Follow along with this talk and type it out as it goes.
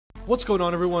What's going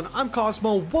on, everyone? I'm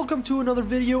Cosmo. Welcome to another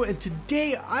video, and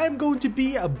today I am going to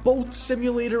be a Boat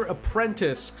Simulator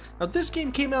Apprentice. Now, this game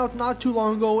came out not too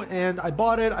long ago, and I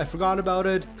bought it, I forgot about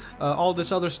it, all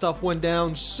this other stuff went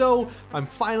down, so I'm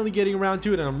finally getting around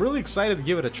to it, and I'm really excited to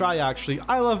give it a try, actually.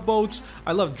 I love boats,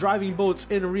 I love driving boats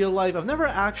in real life. I've never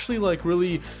actually,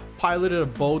 really piloted a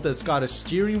boat that's got a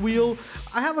steering wheel.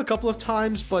 I have a couple of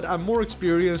times, but I'm more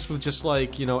experienced with just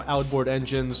outboard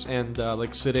engines and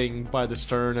sitting by the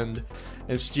stern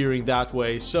and steering that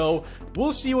way. So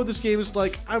we'll see what this game is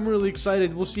like. I'm really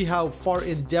excited. We'll see how far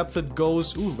in depth it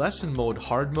goes. Ooh, lesson mode,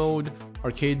 hard mode,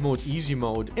 arcade mode, easy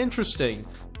mode. Interesting.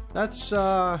 That's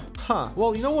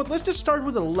well, you know what, let's just start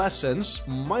with the lessons,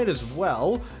 might as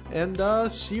well, and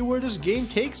see where this game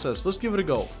takes us. Let's give it a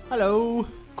go. Hello.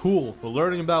 Cool, we're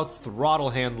learning about throttle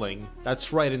handling.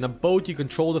 That's right, in a boat you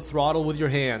control the throttle with your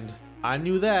hand. I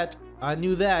knew that.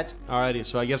 Alrighty,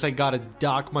 so I guess I gotta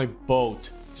dock my boat.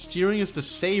 Steering is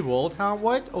disabled.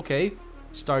 What? Okay.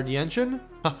 Start the engine.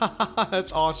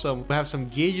 That's awesome. We have some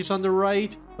gauges on the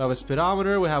right. We have a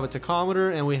speedometer, we have a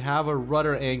tachometer, and we have a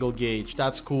rudder angle gauge.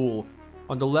 That's cool.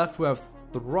 On the left we have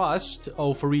thrust.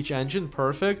 Oh, for each engine.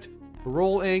 Perfect.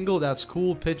 Roll angle, that's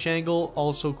cool. Pitch angle,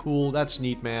 also cool. That's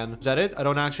neat, man. Is that it? I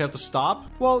don't actually have to stop?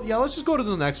 Well, yeah, let's just go to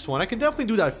the next one. I can definitely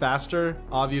do that faster,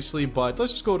 obviously, but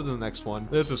let's just go to the next one.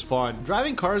 This is fun.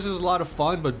 Driving cars is a lot of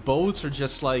fun, but boats are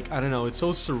just I don't know, it's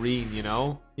so serene, you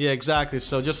know? Yeah, exactly.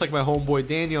 So just like my homeboy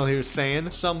Daniel here is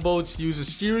saying, some boats use a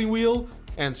steering wheel,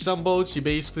 and some boats you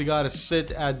basically gotta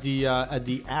sit at the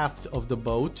aft of the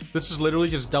boat. This is literally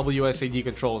just WSAD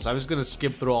controls. I'm just gonna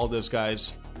skip through all this,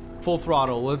 guys. Full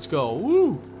throttle, let's go.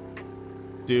 Woo!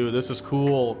 Dude, this is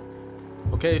cool.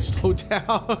 Okay, slow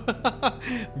down.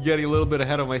 Getting a little bit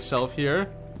ahead of myself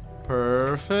here.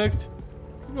 Perfect.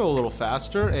 Go a little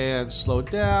faster and slow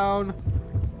down.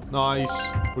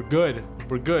 Nice. We're good.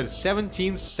 We're good.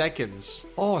 17 seconds.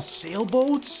 Oh,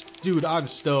 sailboats? Dude, I'm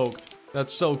stoked.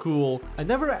 That's so cool. I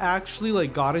never actually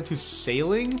got into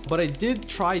sailing, but I did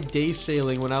try day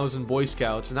sailing when I was in Boy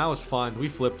Scouts, and that was fun. We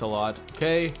flipped a lot.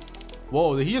 Okay.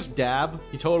 Whoa, did he just dab?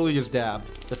 He totally just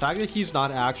dabbed. The fact that he's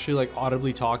not actually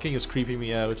audibly talking is creeping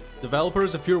me out.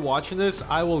 Developers, if you're watching this,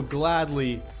 I will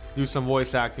gladly do some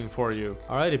voice acting for you.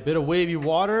 Alright, a bit of wavy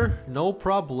water. No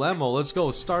problemo. Let's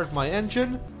go. Start my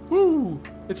engine. Woo!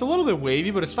 It's a little bit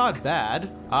wavy, but it's not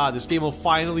bad. Ah, this game will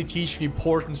finally teach me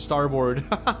port and starboard.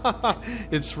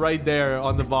 It's right there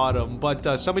on the bottom.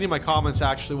 But somebody in my comments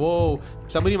actually... Whoa!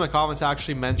 Somebody in my comments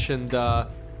actually mentioned...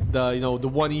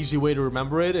 the one easy way to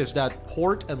remember it is that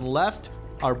port and left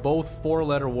are both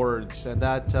 4-letter words, and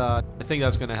that I think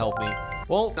that's gonna help me.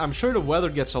 Well, I'm sure the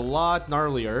weather gets a lot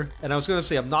gnarlier, and I was gonna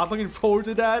say I'm not looking forward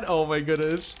to that. Oh my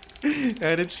goodness.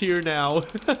 And it's here now.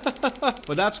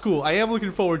 But that's cool. I am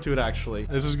looking forward to it, actually.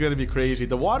 This is gonna be crazy.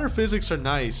 The water physics are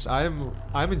nice. I'm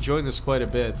enjoying this quite a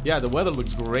bit. Yeah, the weather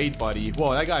looks great, buddy.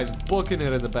 Whoa, that guy's booking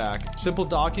it in the back. Simple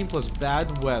docking plus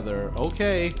bad weather.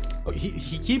 Okay. Oh,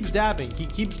 he keeps dabbing.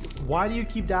 Why do you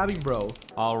keep dabbing, bro?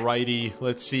 Alrighty,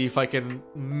 let's see if I can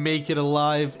make it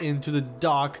alive into the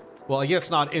dock. Well, I guess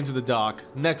not into the dock,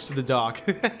 next to the dock.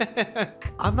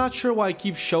 I'm not sure why it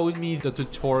keeps showing me the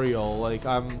tutorial.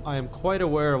 I am quite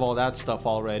aware of all that stuff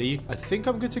already. I think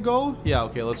I'm good to go. Yeah,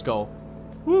 okay, let's go.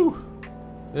 Woo!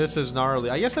 This is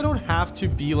gnarly. I guess I don't have to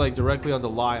be directly on the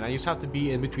line. I just have to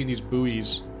be in between these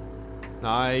buoys.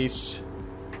 Nice.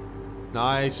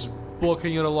 Nice.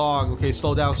 Booking it along. Okay,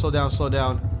 slow down.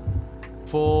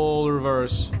 Full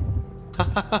reverse.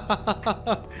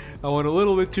 I went a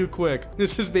little bit too quick.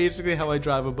 This is basically how I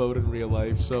drive a boat in real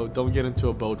life, so don't get into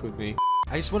a boat with me.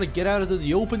 I just want to get out into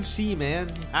the open sea,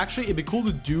 man. Actually, it'd be cool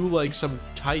to do some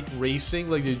tight racing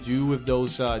like they do with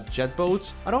those jet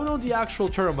boats. I don't know the actual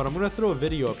term, but I'm gonna throw a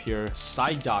video up here.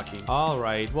 Side docking. All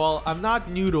right. Well, I'm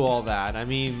not new to all that. I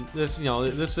mean, this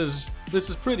is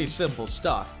pretty simple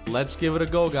stuff. Let's give it a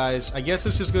go, guys. I guess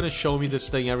it's just gonna show me this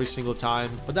thing every single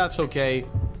time, but that's okay.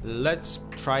 Let's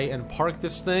try and park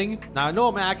this thing. Now, I know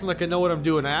I'm acting like I know what I'm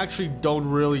doing. I actually don't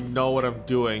really know what I'm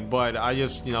doing, but I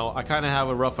just, I kind of have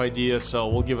a rough idea, so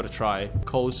we'll give it a try.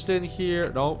 Coast in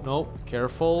here. Nope.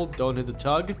 Careful. Don't hit the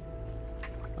tug.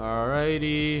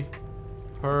 Alrighty.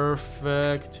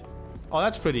 Perfect. Oh,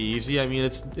 that's pretty easy. I mean,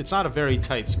 it's not a very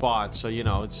tight spot, so,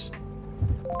 it's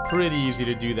pretty easy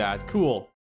to do that. Cool.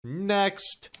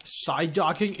 Next. Side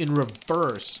docking in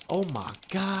reverse. Oh my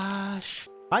gosh.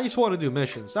 I just want to do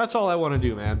missions. That's all I want to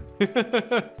do, man.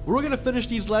 We're going to finish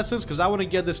these lessons because I want to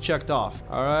get this checked off.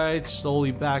 All right,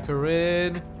 slowly back her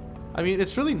in. I mean,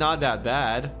 it's really not that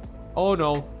bad. Oh,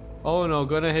 no. Oh, no.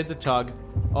 Gonna hit the tug.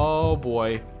 Oh,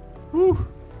 boy. Whew.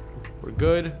 We're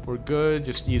good. We're good.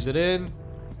 Just ease it in.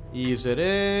 Ease it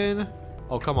in.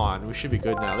 Oh, come on. We should be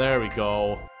good now. There we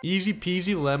go. Easy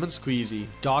peasy lemon squeezy.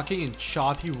 Docking in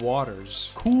choppy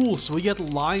waters. Cool, so we get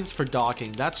lines for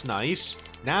docking. That's nice.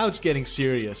 Now it's getting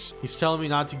serious. He's telling me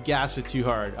not to gas it too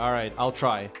hard. Alright, I'll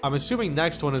try. I'm assuming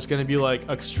next one is gonna be like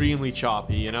extremely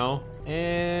choppy, you know?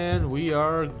 And we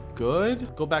are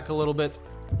good. Go back a little bit.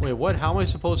 Wait, what? How am I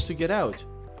supposed to get out?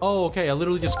 Oh, okay, I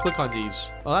literally just click on these.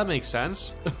 Oh, that makes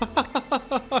sense.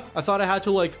 I thought I had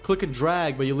to like click and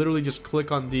drag, but you literally just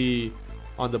click on the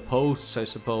posts, I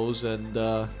suppose, and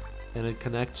it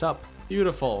connects up.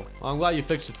 Beautiful. Well, I'm glad you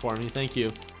fixed it for me. Thank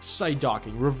you. Side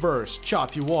docking, reverse,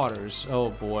 choppy waters. Oh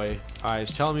boy. Alright,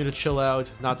 it's telling me to chill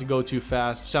out, not to go too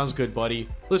fast. Sounds good, buddy.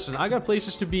 Listen, I got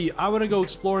places to be. I want to go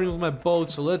exploring with my boat,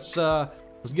 so let's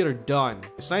get her done.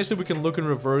 It's nice that we can look in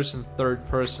reverse in third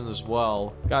person as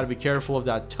well. Gotta be careful of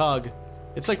that tug.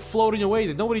 It's like floating away.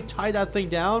 Did nobody tie that thing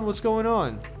down? What's going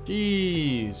on?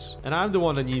 Jeez. And I'm the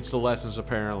one that needs the lessons,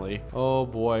 apparently. Oh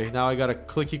boy. Now I gotta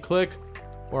clicky click.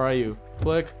 Where are you?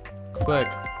 Click. Click.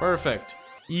 Perfect.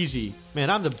 Easy. Man,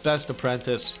 I'm the best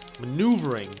apprentice.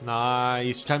 Maneuvering.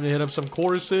 Nice. Time to hit up some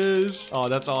courses. Oh,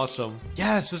 that's awesome.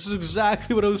 Yes, this is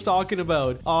exactly what I was talking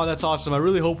about. Oh, that's awesome. I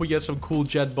really hope we get some cool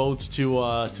jet boats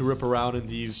to rip around in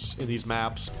these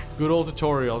maps. Good old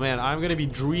tutorial. Man, I'm gonna be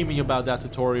dreaming about that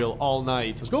tutorial all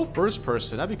night. Let's go first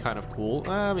person. That'd be kind of cool.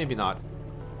 Maybe not.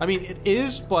 I mean, it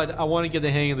is, but I want to get the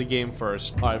hang of the game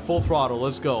first. All right, full throttle.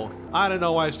 Let's go. I don't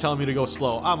know why it's telling me to go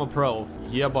slow. I'm a pro.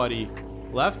 Yeah, buddy.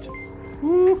 Left.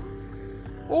 Woo.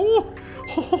 Oh.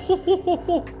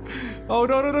 Oh, no,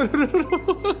 no, no, no,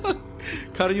 no.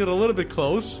 Cutting it a little bit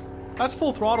close. That's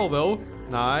full throttle, though.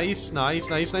 Nice,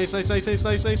 nice, nice, nice, nice, nice, nice,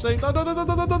 nice, nice, nice. No, no, no, no,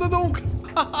 no, no, no, no.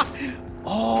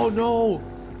 Oh, no.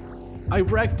 I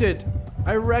wrecked it.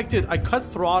 I cut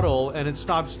throttle and it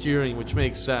stopped steering, which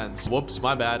makes sense. Whoops,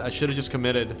 my bad. I should have just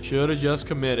committed.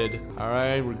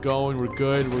 Alright, we're going. We're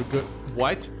good.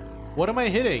 What? What am I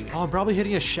hitting? Oh, I'm probably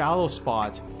hitting a shallow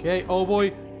spot. Okay, oh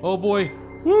boy.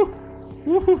 Woo!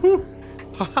 Woo-hoo-hoo!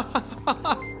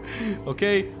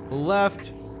 Okay,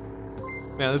 left.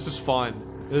 Man, this is fun.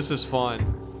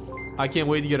 I can't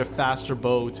wait to get a faster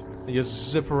boat and just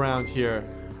zip around here.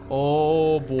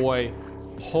 Oh boy.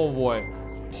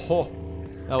 Oh,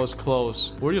 that was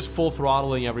close. We're just full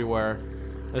throttling everywhere.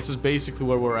 This is basically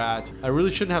where we're at. I really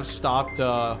shouldn't have stopped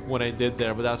when I did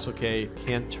there, but that's okay.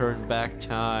 Can't turn back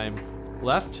time.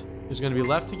 Left? Is it gonna be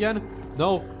left again?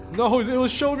 No, it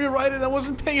was showing me right and I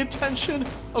wasn't paying attention.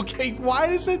 Okay, why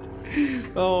is it?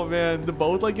 Oh man, the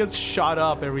boat like gets shot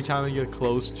up every time I get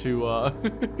close to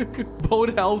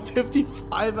boat health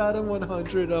 55 out of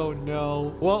 100. Oh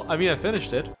no. Well, I mean, I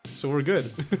finished it, so we're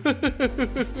good.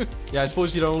 Yeah, I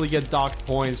suppose you don't really get docked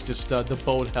points, just the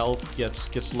boat health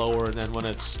gets lower, and then when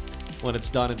it's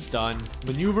done, it's done.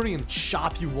 Maneuvering in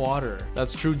choppy water.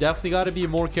 That's true. Definitely got to be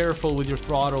more careful with your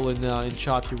throttle in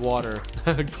choppy water.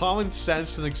 Common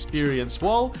sense and experience.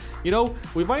 Well, you know,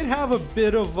 we might have a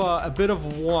bit of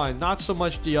one, not so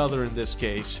much the other in this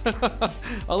case.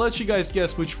 I'll let you guys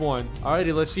guess which one.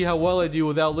 Alrighty, let's see how well I do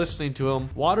without listening to him.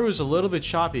 Water is a little bit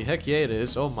choppy. Heck yeah, it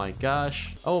is. Oh my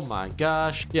gosh.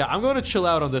 Yeah, I'm going to chill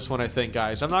out on this one, I think,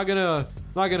 guys. I'm not gonna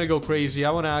go crazy. I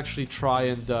want to actually try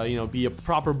and, you know, be a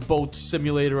proper Boat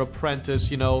Simulator Apprentice,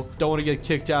 you know. Don't want to get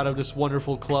kicked out of this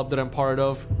wonderful club that I'm part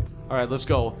of. Alright, let's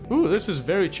go. Ooh, this is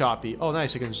very choppy. Oh,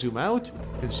 nice. I can zoom out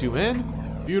and zoom in.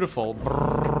 Beautiful.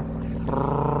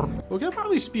 We can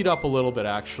probably speed up a little bit,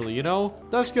 actually, you know?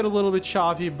 Does get a little bit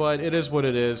choppy, but it is what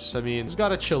it is. I mean, just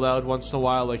gotta chill out once in a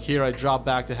while. Like here, I drop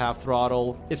back to half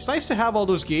throttle. It's nice to have all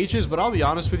those gauges, but I'll be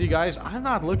honest with you guys, I'm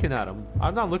not looking at them.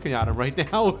 I'm not looking at them right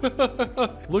now.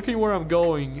 Looking where I'm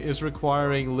going is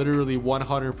requiring literally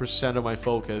 100% of my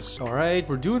focus. Alright,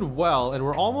 we're doing well, and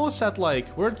we're almost at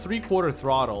like, we're at 3/4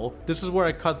 throttle. This is where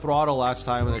I cut throttle last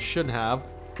time, and I shouldn't have.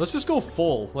 Let's just go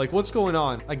full. Like, what's going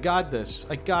on? I got this.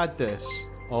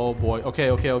 Oh boy.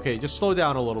 Okay. Just slow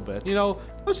down a little bit. You know,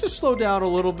 let's just slow down a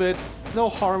little bit. No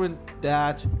harm in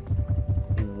that.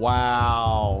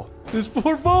 Wow. This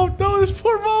poor boat. No, this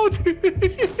poor boat.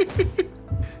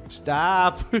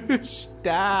 Stop.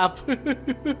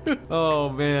 Oh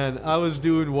man, I was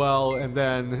doing well and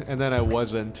then I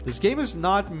wasn't. This game is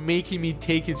not making me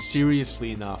take it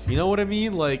seriously enough. You know what I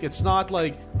mean? Like it's not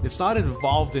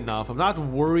involved enough. I'm not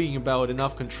worrying about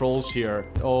enough controls here.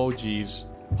 Oh geez.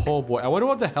 Oh boy, I wonder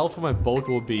what the health of my boat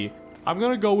will be. I'm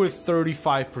gonna go with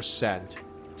 35%.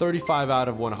 35 out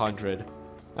of 100.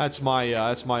 That's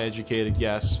my educated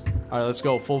guess. Alright, let's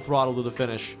go. Full throttle to the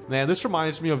finish. Man, this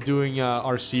reminds me of doing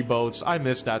RC boats. I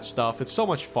miss that stuff. It's so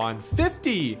much fun.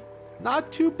 50!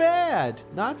 Not too bad.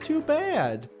 Not too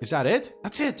bad. Is that it?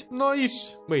 That's it.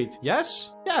 Nice. Wait,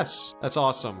 yes? Yes. That's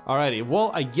awesome. Alrighty, well,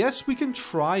 I guess we can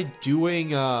try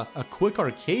doing a quick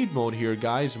arcade mode here,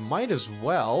 guys. Might as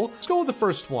well. Let's go with the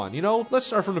first one, you know? Let's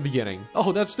start from the beginning.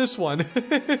 Oh, that's this one.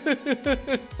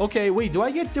 Okay, wait, do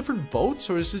I get different boats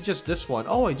or is it just this one?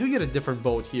 Oh, I do get a different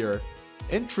boat here.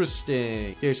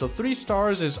 Interesting. Okay, so 3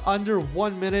 stars is under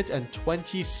 1 minute and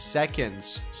 20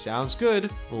 seconds. Sounds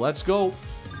good. Let's go.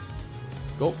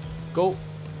 Go, go.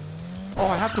 Oh,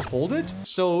 I have to hold it?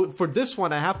 So for this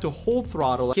one, I have to hold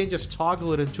throttle. I can't just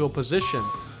toggle it into a position.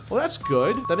 Well, that's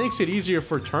good. That makes it easier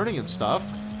for turning and stuff.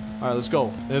 All right, let's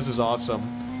go. This is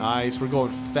awesome. Nice, we're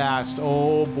going fast.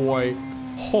 Oh boy.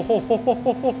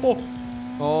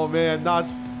 Oh man,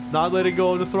 not letting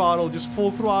go of the throttle, just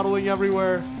full throttling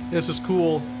everywhere. This is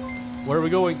cool. Where are we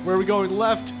going? Where are we going?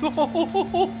 Left.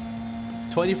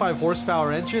 25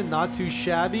 horsepower engine, not too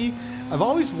shabby. I've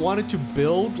always wanted to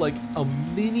build like a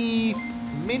mini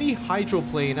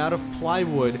hydroplane out of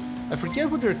plywood. I forget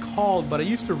what they're called, but I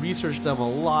used to research them a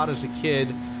lot as a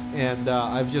kid, and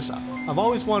I've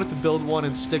always wanted to build one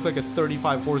and stick like a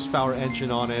 35 horsepower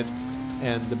engine on it,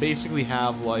 and basically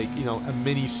have like, you know, a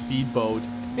mini speedboat.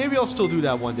 Maybe I'll still do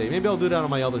that one day. Maybe I'll do that on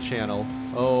my other channel.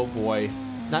 Oh boy.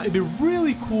 Now it'd be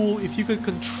really cool if you could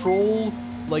control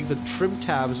like the trim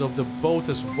tabs of the boat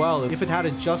as well, if it had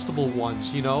adjustable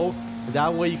ones, you know?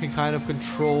 That way you can kind of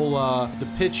control the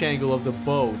pitch angle of the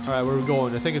boat. Alright, where are we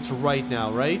going? I think it's right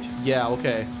now, right? Yeah,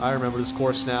 okay. I remember this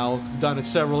course now. Done it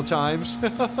several times.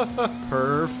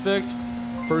 Perfect.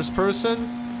 First person.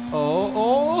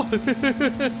 Oh.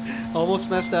 Almost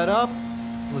messed that up.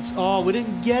 Oh, we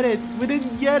didn't get it. We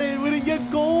didn't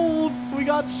get gold. We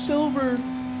got silver.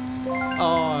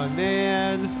 Oh,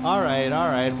 man.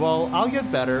 Alright. Well, I'll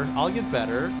get better.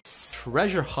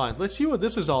 Treasure hunt. Let's see what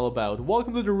this is all about.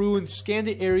 Welcome to the ruins. Scan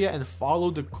the area and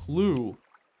follow the clue.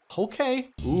 Okay.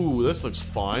 Ooh, this looks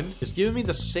fun. It's giving me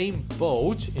the same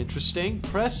boat. Interesting.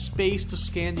 Press space to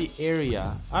scan the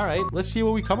area. Alright, let's see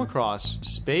what we come across.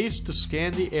 Space to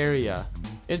scan the area.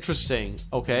 Interesting.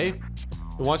 Okay.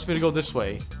 It wants me to go this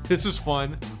way. This is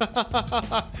fun.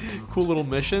 Cool little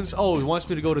missions. Oh, it wants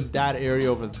me to go to that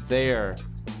area over there.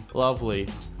 Lovely.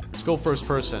 Let's go first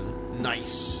person.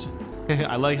 Nice.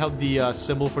 I like how the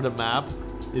symbol for the map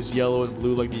is yellow and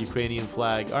blue like the Ukrainian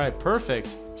flag. Alright, perfect.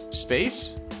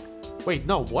 Space? Wait,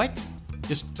 no, what?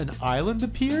 Just an island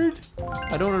appeared?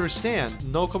 I don't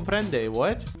understand. No comprende.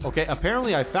 What? Okay,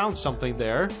 apparently I found something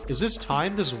there. Is this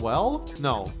timed as well?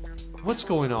 No. What's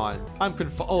going on? I'm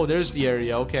oh, there's the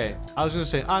area. Okay. I was gonna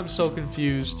say, I'm so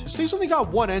confused. This thing's only got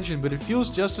one engine, but it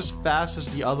feels just as fast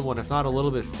as the other one, if not a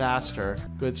little bit faster.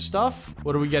 Good stuff.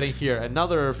 What are we getting here?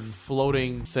 Another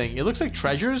floating thing. It looks like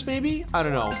treasures, maybe? I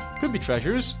don't know. Could be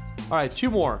treasures. All right,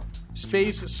 2 more.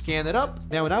 Space, scan it up.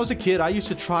 Now, when I was a kid, I used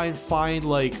to try and find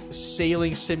like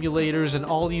sailing simulators and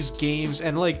all these games,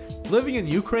 and like living in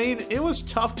Ukraine, it was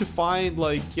tough to find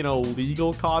like, you know,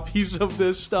 legal copies of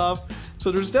this stuff.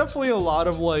 So there's definitely a lot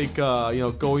of like, you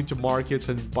know, going to markets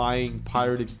and buying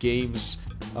pirated games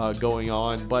going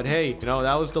on. But hey, you know,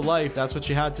 that was the life. That's what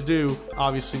you had to do.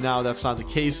 Obviously now that's not the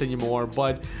case anymore,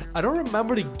 but I don't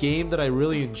remember the game that I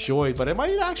really enjoyed, but it might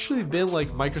have actually been like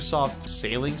Microsoft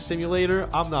Sailing Simulator.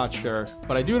 I'm not sure,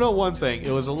 but I do know one thing.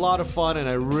 It was a lot of fun and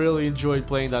I really enjoyed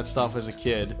playing that stuff as a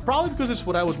kid. Probably because it's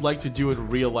what I would like to do in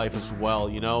real life as well,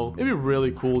 you know? It'd be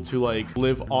really cool to like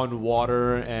live on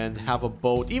water and have a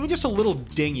boat, even just a little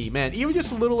dinghy, man. Even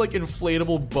just a little like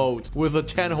inflatable boat with a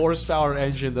 10 horsepower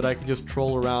engine that I could just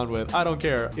troll around with. I don't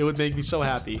care. It would make me so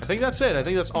happy. I think that's it. I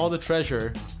think that's all the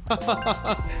treasure.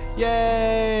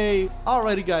 Yay!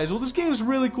 Alrighty guys, well this game is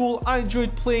really cool. I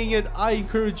enjoyed playing it. I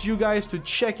encourage you guys to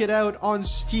check it out on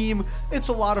Steam. It's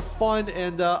a lot of fun,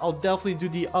 and I'll definitely do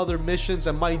the other missions.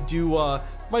 I might do a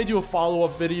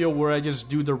follow-up video where I just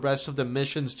do the rest of the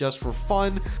missions just for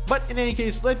fun. But in any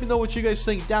case, let me know what you guys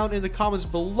think down in the comments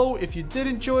below. If you did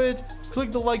enjoy it,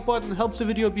 click the like button, helps the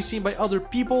video be seen by other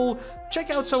people.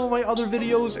 Check out some of my other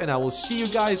videos, and I will see you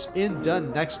guys in the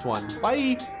next one.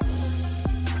 Bye!